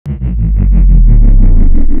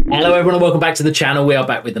Hello everyone and welcome back to the channel. We are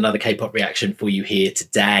back with another K-pop reaction for you here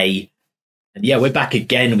today. And yeah, we're back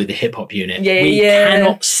again with the hip-hop unit. We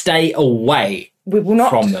cannot stay away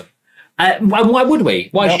from them. Why would we?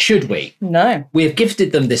 Why should we? No. We have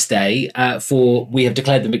gifted them this day we have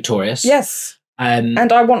declared them victorious. Yes.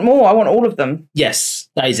 And I want more. I want all of them. Yes,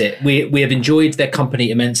 that is it. We have enjoyed their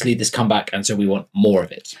company immensely, this comeback, and so we want more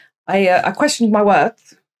of it. I questioned my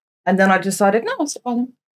worth, and then I decided, no, I'll stick by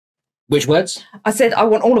them. Which words? I said I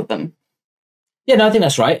want all of them. Yeah, no, I think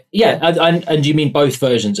that's right. Yeah, and you mean both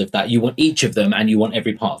versions of that? You want each of them, and you want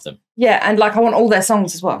every part of them. Yeah, and like I want all their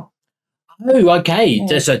songs as well. Oh, okay. Yeah.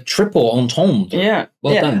 There's a triple entendre. Yeah.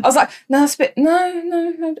 Well done. I was like, no,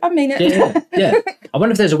 no, I mean it. Yeah. I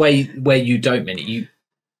wonder if there's a way where you don't mean it.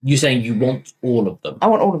 You saying you want all of them. I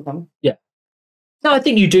want all of them. Yeah. No, I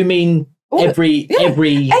think you do mean every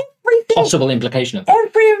possible implication of that.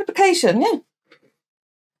 Every implication, yeah.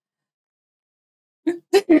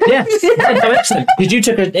 Yeah. No, excellent. Because you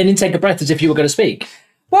took an intake of breath as if you were going to speak.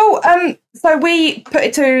 Well, so we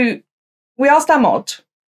asked our mod.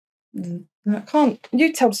 I can't.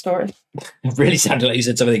 You tell the story. It really sounded like you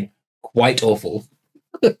said something quite awful.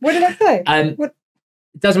 What did I say? It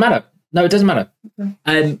doesn't matter. No, it doesn't matter.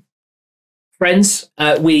 Okay. Friends,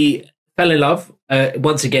 we fell in love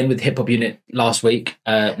once again with Hip Hop Unit last week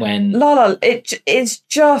when... it's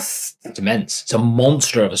just... It's immense. It's a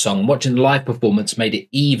monster of a song. Watching the live performance made it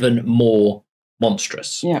even more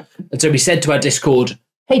monstrous. Yeah. And so we said to our Discord,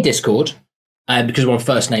 hey, Discord, because we're on a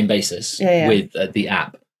first name basis with the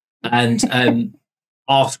app, and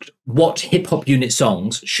asked what Hip Hop Unit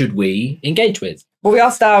songs should we engage with. Well, we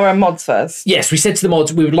asked our mods first. Yes, we said to the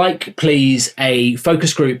mods, we would like, please, a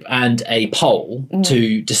focus group and a poll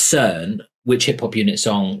to discern which Hip Hop Unit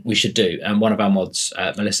song we should do. And one of our mods,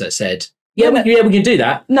 Melissa, said, we can do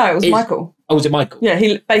that. No, it was Michael. Oh, was it Michael? Yeah,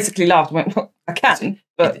 he basically laughed and went, well, I can,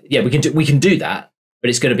 but... Yeah, we can do that,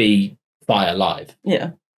 but it's going to be fire live.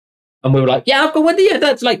 Yeah. And we were like, yeah, but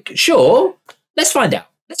that's like, sure, let's find out.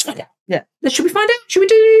 Let's find out. Yeah. Should we find out? Should we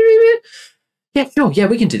do... Yeah, sure. Yeah,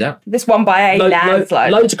 we can do that. This one by a landslide.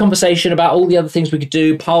 Loads of conversation about all the other things we could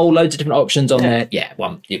do. Poll, loads of different options on there. Yeah,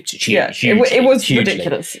 it was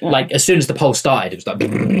ridiculous. Yeah. Like, as soon as the poll started, it was like...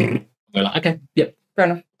 We're like, okay, yep. Fair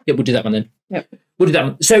enough. Yeah, we'll do that one then. Yep. We'll do that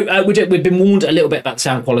one. So we've been warned a little bit about the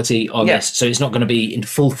sound quality on this, so it's not going to be in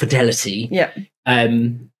full fidelity. Yeah.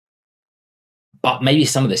 But maybe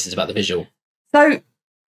some of this is about the visual. So,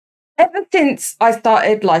 ever since I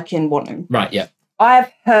started liking Wonu, right? Yeah,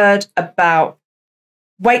 I've heard about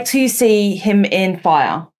wait till you see him in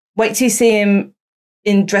Fire, wait till you see him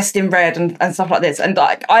dressed in red and stuff like this, and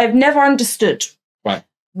like I've never understood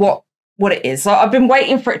what it is. So I've been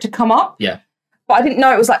waiting for it to come up. Yeah, but I didn't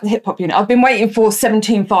know it was like the Hip Hop Unit. I've been waiting for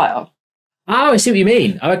 17 Fire. Oh, I see what you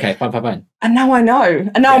mean. Oh, okay, fine. And now I know,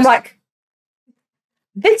 and now I'm like,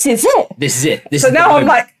 this is it. This is it. So now I'm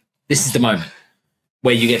like, this is the moment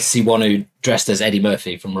where you get to see Wonu dressed as Eddie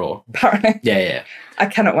Murphy from Raw. Apparently. Yeah. I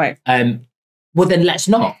cannot wait. Well, then let's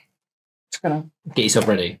not. Just gonna get yourself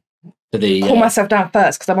ready for the... Cool myself down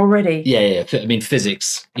first, because I'm already... Yeah. I mean,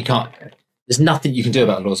 physics. You can't... There's nothing you can do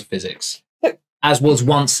about the laws of physics. As was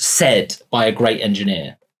once said by a great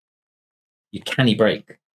engineer, you can't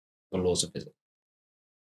break the laws of physics.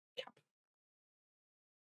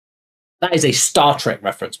 That is a Star Trek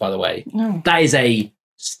reference, by the way. Oh. That is a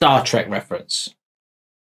Star Trek reference.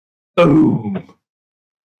 Boom.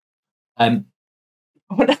 I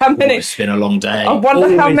wonder how many. It's been a long day. I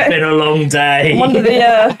wonder how many. It's been a long day. I wonder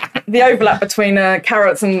the overlap between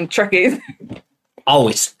carrots and Trekkies. Oh,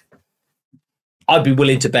 I'd be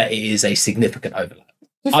willing to bet it is a significant overlap.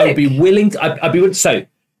 I'd be willing. So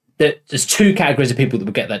there's two categories of people that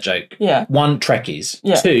would get that joke. Yeah. One, Trekkies.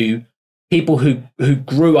 Yeah. Two, people who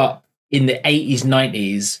grew up in the 80s,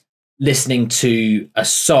 90s listening to a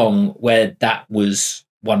song where that was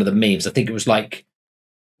one of the memes. I think it was like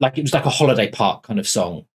it was like a holiday park kind of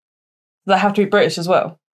song. Does that have to be British as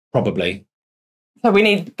well? Probably. So we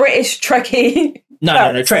need British Trekkie. No.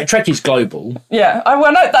 Trekkie's global. Yeah, I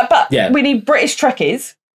will note that, but we need British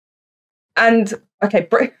Trekkies. And okay,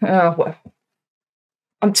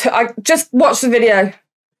 I just watched the video.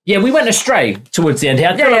 Yeah, we went astray towards the end here.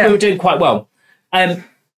 I feel like we were doing quite well.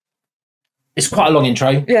 It's quite a long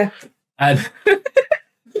intro. Yeah.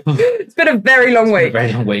 It's been a very long week.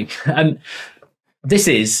 Very long week. This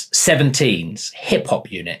is 17's Hip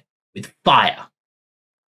Hop Unit with Fire.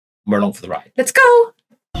 We're along for the ride. Let's go.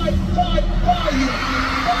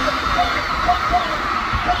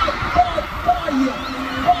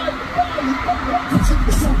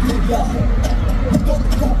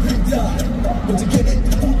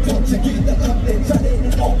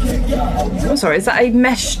 sorry, is that a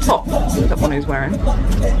mesh top that one who's wearing?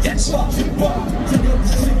 Yes.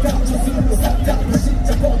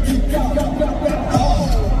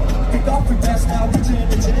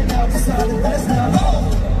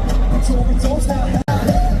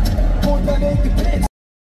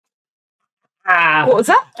 What was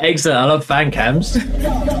that? Excellent. I love fan cams.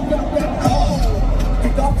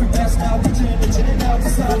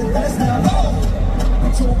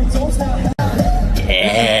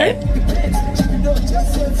 Yeah.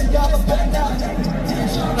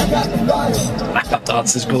 Backup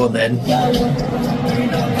dancers, go on then.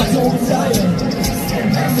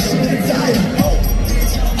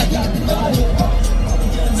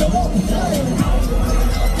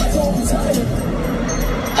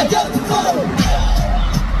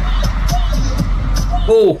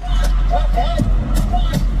 Oh.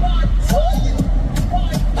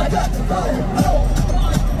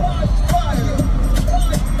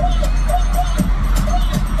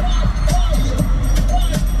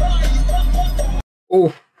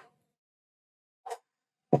 Oh.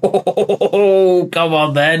 Oh, come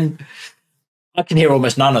on then. I can hear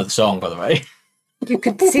almost none of the song, by the way. You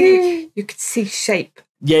could see shape.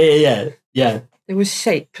 Yeah. There was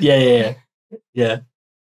shape. Yeah. Yeah,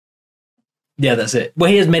 that's it. Well,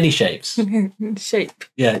 he has many shapes. Shape.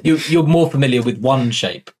 Yeah, you're more familiar with one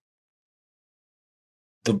shape.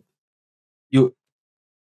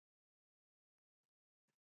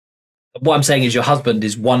 What I'm saying is your husband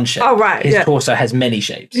is one shape. Oh, right. His torso has many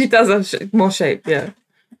shapes. He does have more shape, yeah.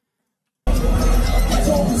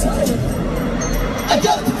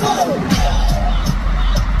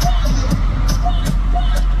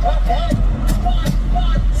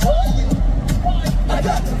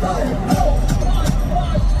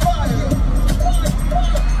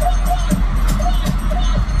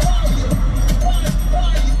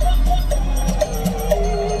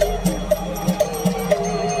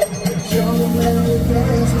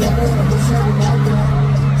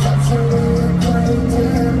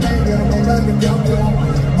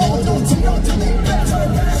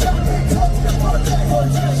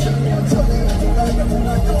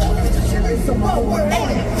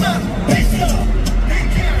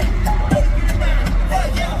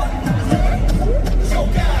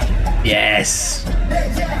 Yes.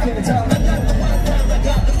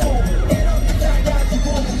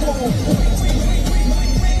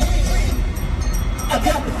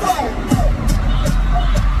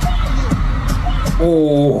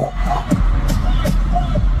 Oh.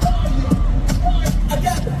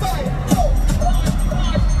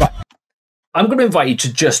 Right. I'm going to invite you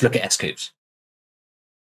to just look at S-Coups.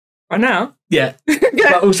 Right now? Yeah.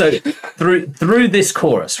 But also through this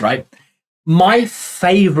chorus, right? My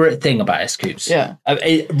favourite thing about S-Coups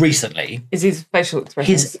recently is his facial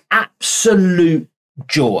expressions. His absolute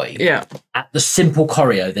joy at the simple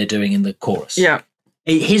choreo they're doing in the chorus. Yeah.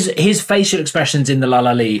 His facial expressions in the La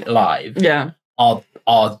La Lee live are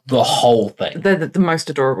the whole thing. They're the most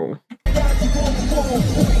adorable.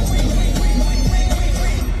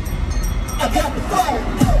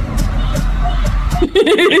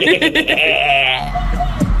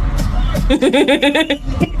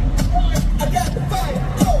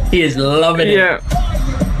 He is loving it. Yeah.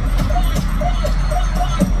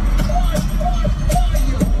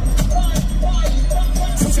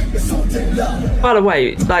 By the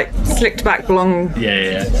way, like slicked back blonde.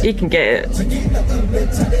 Yeah. He can get it.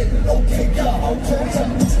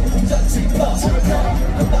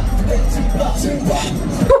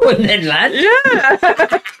 Wouldn't it, lad?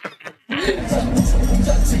 Yeah.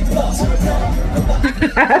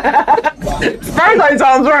 Throw those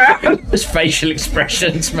arms around. His facial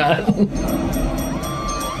expressions, man.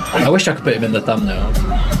 I wish I could put him in the thumbnail.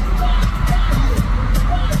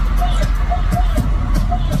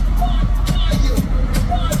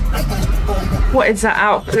 What is that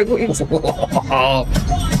outfit?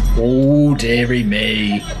 Oh, dearie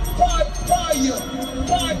me.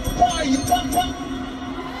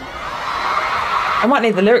 I might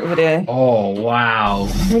need the lyric video. Oh, wow.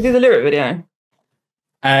 Can we do the lyric video?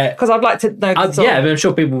 Because I'd like to know the song. Yeah, I'm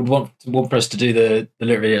sure people would want for us to do the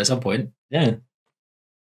lyric video at some point. Yeah.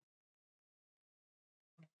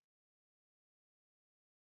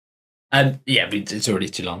 Yeah, it's already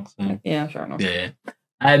too long. So. Yeah, fair enough. Yeah.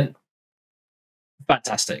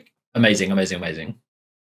 Fantastic. Amazing.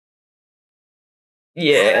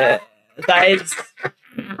 Yeah, that is...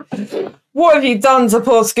 What have you done to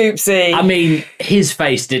poor Scoopsy? I mean, his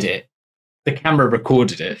face did it. The camera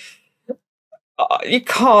recorded it. You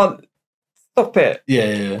can't stop it.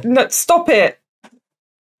 Yeah. No, stop it.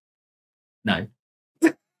 No.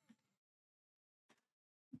 There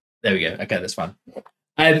we go. Okay, that's fine.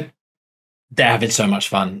 they're having so much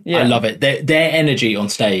fun. I love it. Their energy on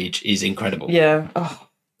stage is incredible. Yeah. Oh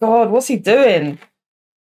God, what's he doing?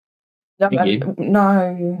 No,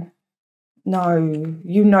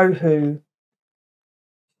 you know who.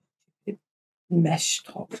 Mesh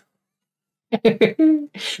top. I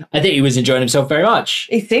think he was enjoying himself very much.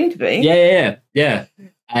 He seemed to be. Yeah.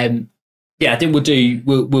 I think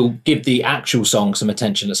we'll give the actual song some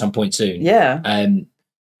attention at some point soon. Yeah.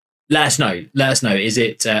 Let us know. Is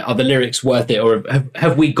it are the lyrics worth it, or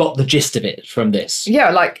have we got the gist of it from this?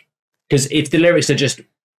 Yeah, like, because if the lyrics are just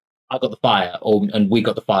 "I got the fire" and "we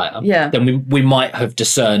got the fire," then we might have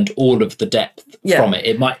discerned all of the depth from it.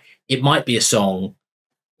 It might be a song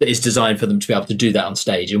that is designed for them to be able to do that on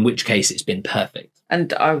stage, in which case it's been perfect.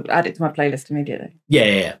 And I'll add it to my playlist immediately.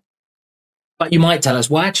 Yeah. But you might tell us,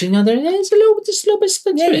 well, actually, no, there's a little bit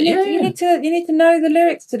of you need to know the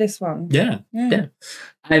lyrics to this one. Yeah.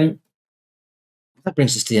 That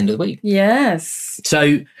brings us to the end of the week. Yes.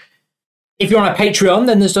 So if you're on our Patreon,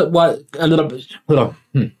 then there's a little bit.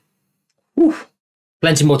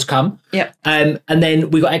 Plenty more to come. Yeah. And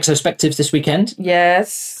then we got Exospectives this weekend.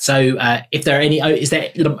 Yes. So if there are any,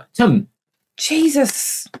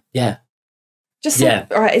 Jesus. Yeah.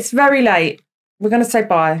 All right, it's very late. We're going to say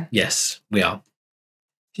bye. Yes, we are.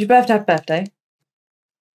 Did your birthday?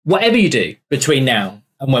 Whatever you do between now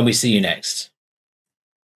and when we see you next,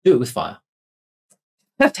 do it with fire.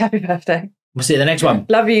 Happy birthday. We'll see you at the next one.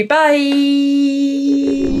 Love you.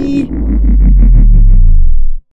 Bye.